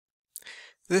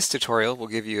This tutorial will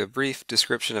give you a brief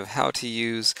description of how to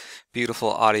use Beautiful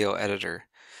Audio Editor.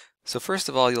 So first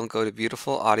of all, you'll go to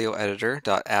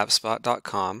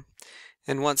beautifulaudioeditor.appspot.com,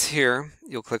 and once here,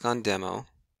 you'll click on Demo,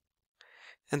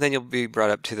 and then you'll be brought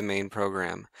up to the main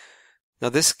program. Now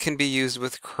this can be used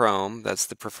with Chrome, that's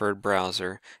the preferred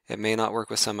browser. It may not work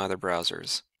with some other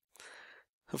browsers.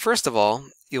 So first of all,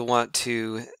 you'll want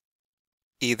to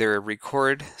either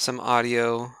record some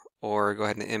audio or go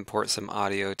ahead and import some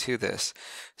audio to this.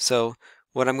 So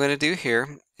what I'm going to do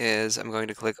here is I'm going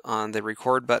to click on the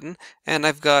record button, and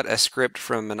I've got a script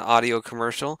from an audio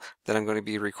commercial that I'm going to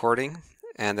be recording,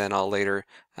 and then I'll later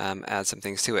add some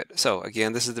things to it. So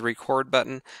again, this is the record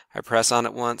button. I press on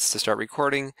it once to start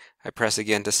recording. I press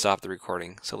again to stop the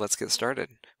recording. So let's get started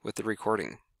with the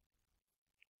recording.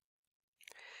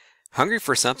 Hungry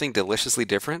for something deliciously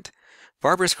different?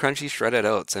 Barbara's Crunchy Shredded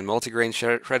Oats and Multigrain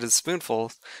Shredded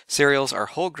Spoonful cereals are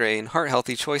whole grain,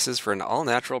 heart-healthy choices for an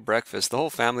all-natural breakfast the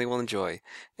whole family will enjoy.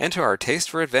 Enter our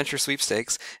Taste for Adventure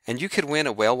sweepstakes, and you could win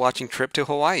a whale-watching trip to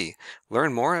Hawaii.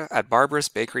 Learn more at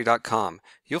barbarasbakery.com.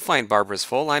 You'll find Barbara's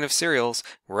full line of cereals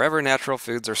wherever natural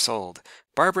foods are sold.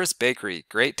 Barbara's Bakery,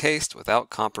 great taste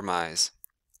without compromise.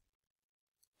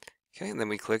 Okay, and then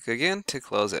we click again to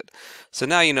close it. So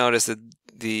now you notice that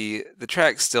the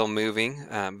track's still moving,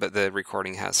 but the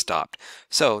recording has stopped.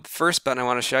 So the first button I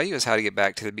want to show you is how to get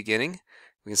back to the beginning.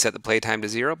 We can set the playtime to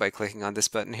 0 by clicking on this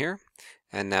button here,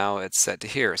 and now it's set to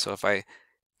here. So if I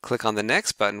click on the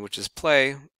next button, which is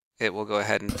play, it will go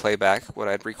ahead and play back what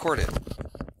I'd recorded.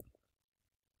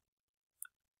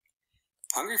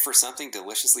 Hungry for something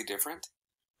deliciously different?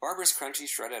 Barbara's Crunchy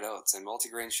Shredded Oats and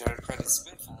Multigrain Shredded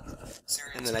Spoonful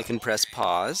cereals. And then I can press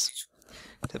pause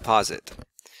to pause it.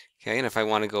 Okay, and if I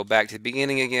want to go back to the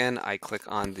beginning again, I click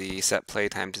on the Set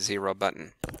Playtime to 0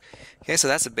 button. Okay, so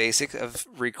that's the basic of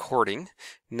recording.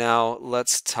 Now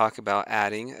let's talk about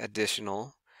adding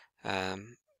additional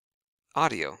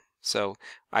audio. So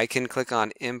I can click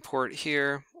on Import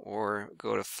here, or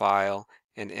go to File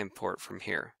and Import from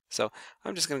here. So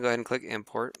I'm just going to go ahead and click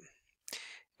Import.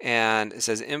 And it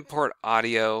says import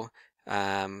audio.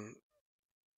 I'm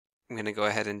going to go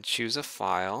ahead and choose a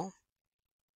file.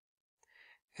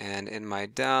 And in my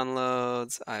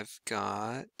downloads, I've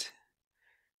got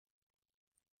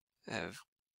a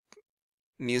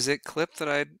music clip that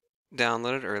I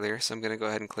downloaded earlier. So I'm going to go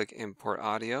ahead and click import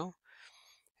audio.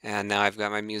 And now I've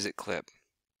got my music clip.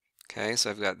 Okay,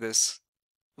 so I've got this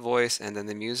voice and then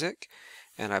the music.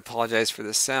 And I apologize for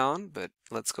the sound, but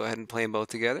let's go ahead and play them both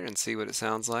together and see what it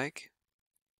sounds like.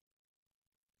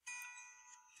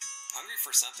 Hungry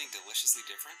for something deliciously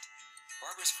different?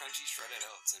 Barbara's Crunchy Shredded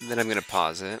Oats. And then I'm going to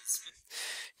pause it.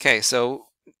 Okay, so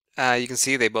you can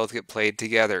see they both get played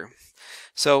together.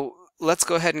 So let's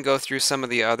go ahead and go through some of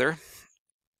the other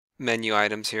menu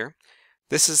items here.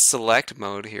 This is select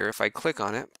mode here. If I click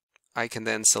on it, I can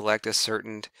then select a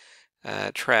certain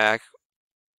track,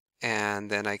 and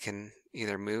then I can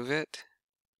either move it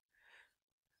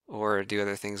or do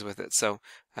other things with it. So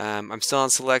I'm still on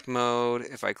select mode.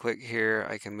 If I click here,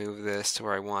 I can move this to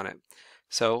where I want it.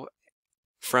 So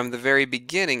from the very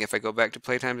beginning, if I go back to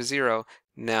playtime to 0,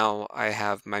 now I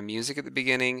have my music at the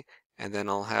beginning, and then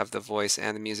I'll have the voice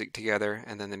and the music together,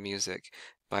 and then the music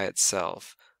by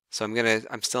itself. So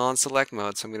I'm still on select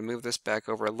mode, so I'm going to move this back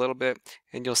over a little bit,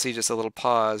 and you'll see just a little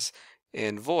pause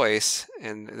in voice,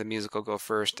 and the music will go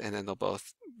first, and then they'll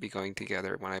both be going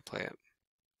together when I play it.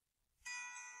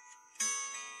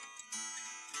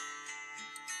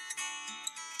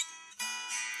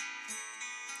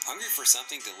 Hungry for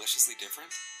something deliciously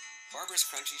different? Barbara's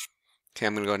Crunchy. Okay,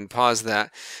 I'm going to go ahead and pause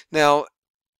that. Now,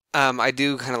 I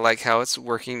do kind of like how it's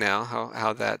working now,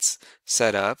 how that's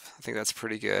set up. I think that's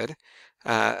pretty good.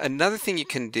 Another thing you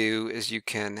can do is you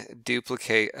can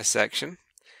duplicate a section.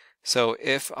 So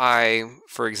if I,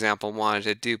 for example, wanted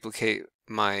to duplicate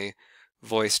my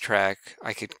voice track,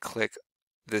 I could click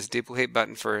this duplicate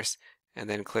button first and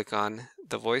then click on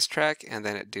the voice track, and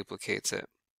then it duplicates it.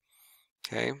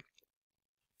 Okay,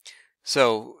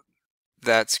 so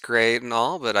that's great and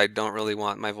all, but I don't really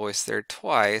want my voice there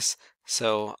twice,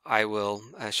 so I will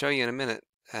show you in a minute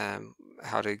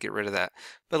how to get rid of that.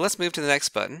 But let's move to the next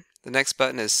button. The next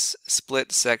button is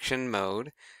split section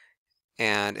mode,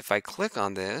 and if I click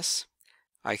on this,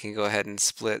 I can go ahead and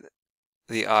split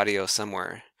the audio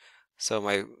somewhere. So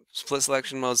my split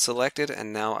selection mode selected,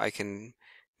 and now I can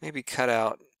maybe cut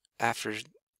out after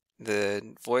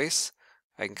the voice,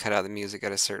 I can cut out the music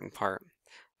at a certain part.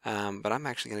 But I'm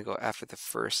actually going to go after the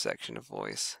first section of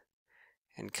voice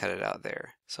and cut it out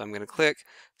there. So I'm going to click.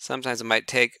 Sometimes it might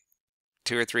take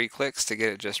 2 or 3 clicks to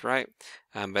get it just right,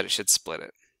 but it should split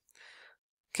it.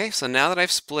 Okay, so now that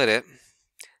I've split it,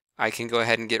 I can go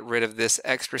ahead and get rid of this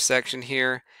extra section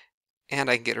here, and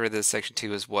I can get rid of this section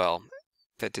too as well.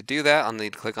 But to do that, I'll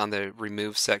need to click on the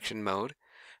remove section mode.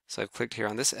 So I've clicked here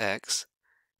on this X,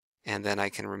 and then I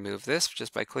can remove this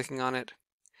just by clicking on it.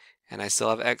 And I still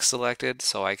have X selected,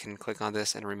 so I can click on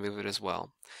this and remove it as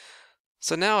well.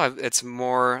 So now it's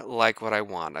more like what I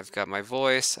want. I've got my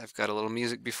voice, I've got a little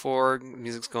music before,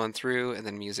 music's going through, and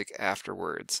then music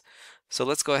afterwards. So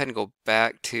let's go ahead and go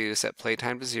back to set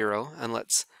playtime to 0, and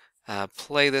let's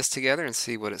play this together and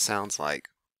see what it sounds like.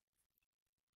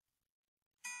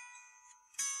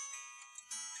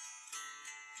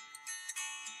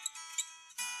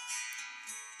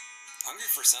 Hungry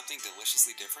for something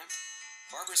deliciously different?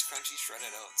 Barbara's Crunchy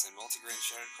Shredded Oats and Multigrain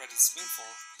Shredded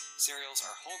Spoonful cereals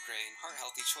are whole grain,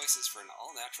 heart-healthy choices for an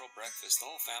all-natural breakfast the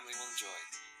whole family will enjoy.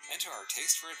 Enter our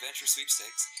Taste for Adventure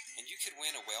sweepstakes, and you could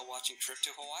win a whale-watching trip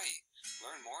to Hawaii.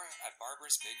 Learn more at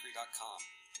barbarasbakery.com.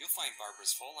 You'll find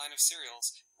Barbara's full line of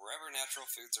cereals wherever natural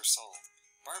foods are sold.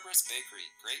 Barbara's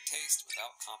Bakery, great taste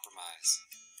without compromise.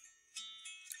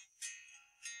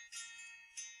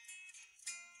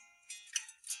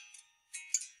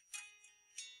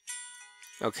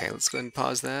 Okay, let's go ahead and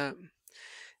pause that.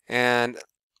 And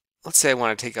let's say I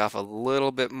want to take off a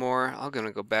little bit more. I'm going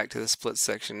to go back to the split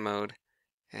section mode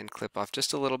and clip off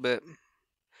just a little bit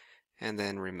and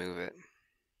then remove it.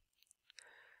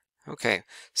 Okay,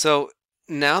 so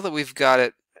now that we've got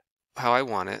it how I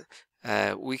want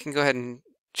it, we can go ahead and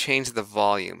change the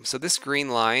volume. So this green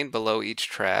line below each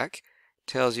track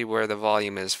tells you where the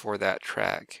volume is for that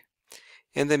track.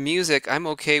 In the music, I'm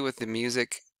okay with the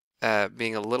music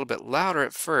being a little bit louder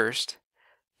at first,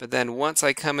 but then once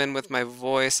I come in with my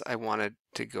voice, I want it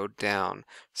to go down.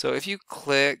 So if you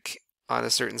click on a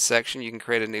certain section, you can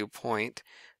create a new point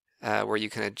where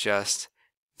you can adjust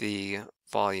the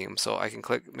volume. So I can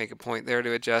make a point there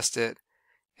to adjust it,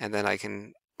 and then I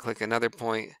can click another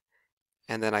point,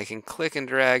 and then I can click and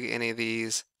drag any of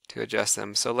these to adjust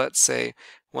them. So let's say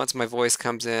once my voice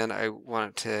comes in, I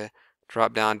want it to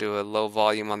drop down to a low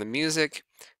volume on the music.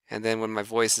 And then when my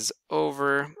voice is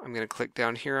over, I'm going to click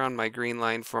down here on my green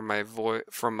line for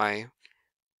my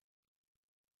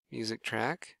music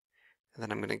track. And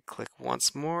then I'm going to click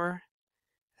once more.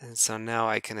 And so now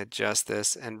I can adjust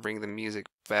this and bring the music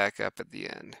back up at the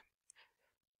end.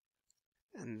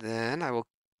 And then I will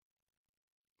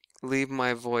leave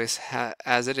my voice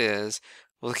as it is.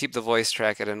 We'll keep the voice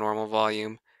track at a normal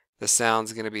volume. The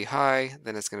sound's going to be high,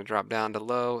 then it's going to drop down to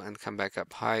low and come back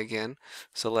up high again.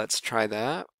 So let's try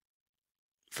that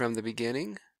from the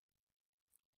beginning.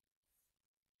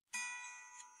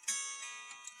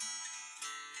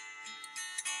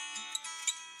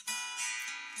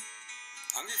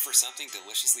 Hungry for something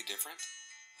deliciously different?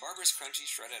 Barbara's Crunchy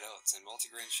Shredded Oats and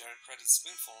Multigrain Shredded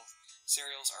Spoonful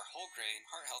cereals are whole grain,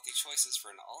 heart-healthy choices for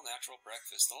an all-natural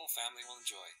breakfast the whole family will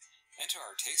enjoy. Enter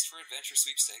our Taste for Adventure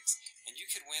sweepstakes, and you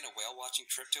could win a whale-watching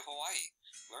trip to Hawaii.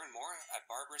 Learn more at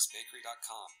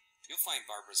barbarasbakery.com. You'll find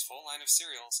Barbara's full line of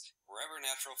cereals wherever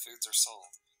natural foods are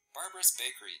sold. Barbara's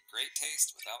Bakery, great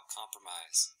taste without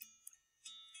compromise.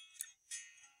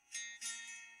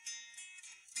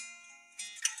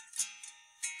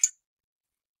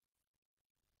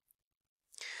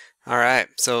 All right,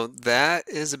 so that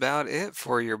is about it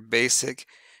for your basic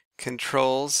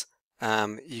controls.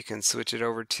 You can switch it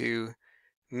over to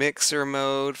mixer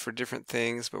mode for different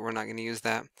things, but we're not going to use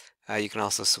that. You can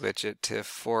also switch it to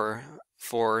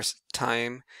 4/4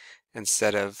 time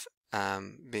instead of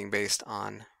being based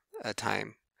on a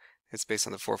time. It's based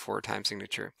on the 4/4 time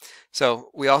signature.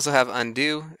 So we also have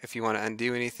undo. If you want to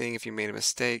undo anything, if you made a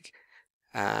mistake,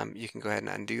 you can go ahead and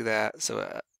undo that.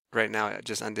 So right now I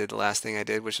just undid the last thing I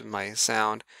did, which is my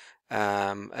sound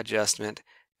adjustment.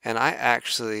 And I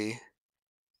actually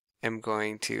am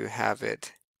going to have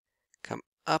it come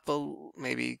up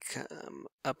maybe come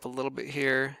up a little bit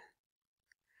here.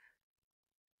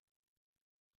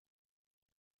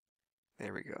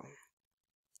 There we go.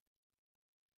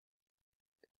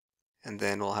 And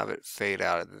then we'll have it fade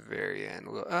out at the very end.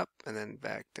 We'll go up and then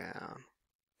back down.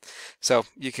 So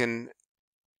you can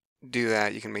do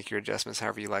that. You can make your adjustments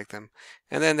however you like them.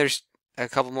 And then there's a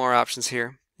couple more options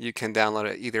here. You can download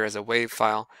it either as a WAV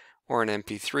file or an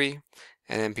MP3.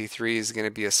 An MP3 is going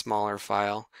to be a smaller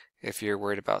file if you're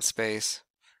worried about space.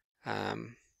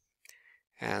 And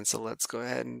so let's go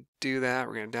ahead and do that.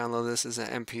 We're going to download this as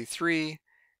an MP3.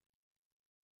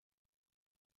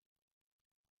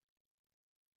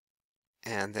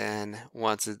 And then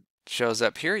once it shows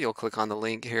up here, you'll click on the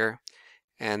link here,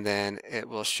 and then it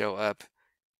will show up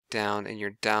down in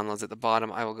your downloads at the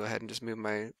bottom. I will go ahead and just move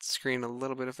my screen a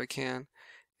little bit if I can,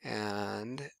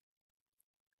 and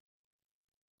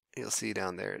You'll see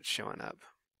down there it's showing up.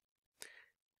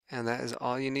 And that is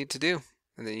all you need to do.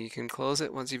 And then you can close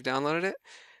it once you've downloaded it.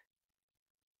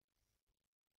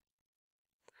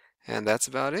 And that's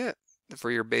about it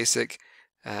for your basic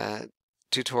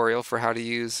tutorial for how to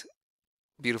use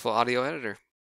Beautiful Audio Editor.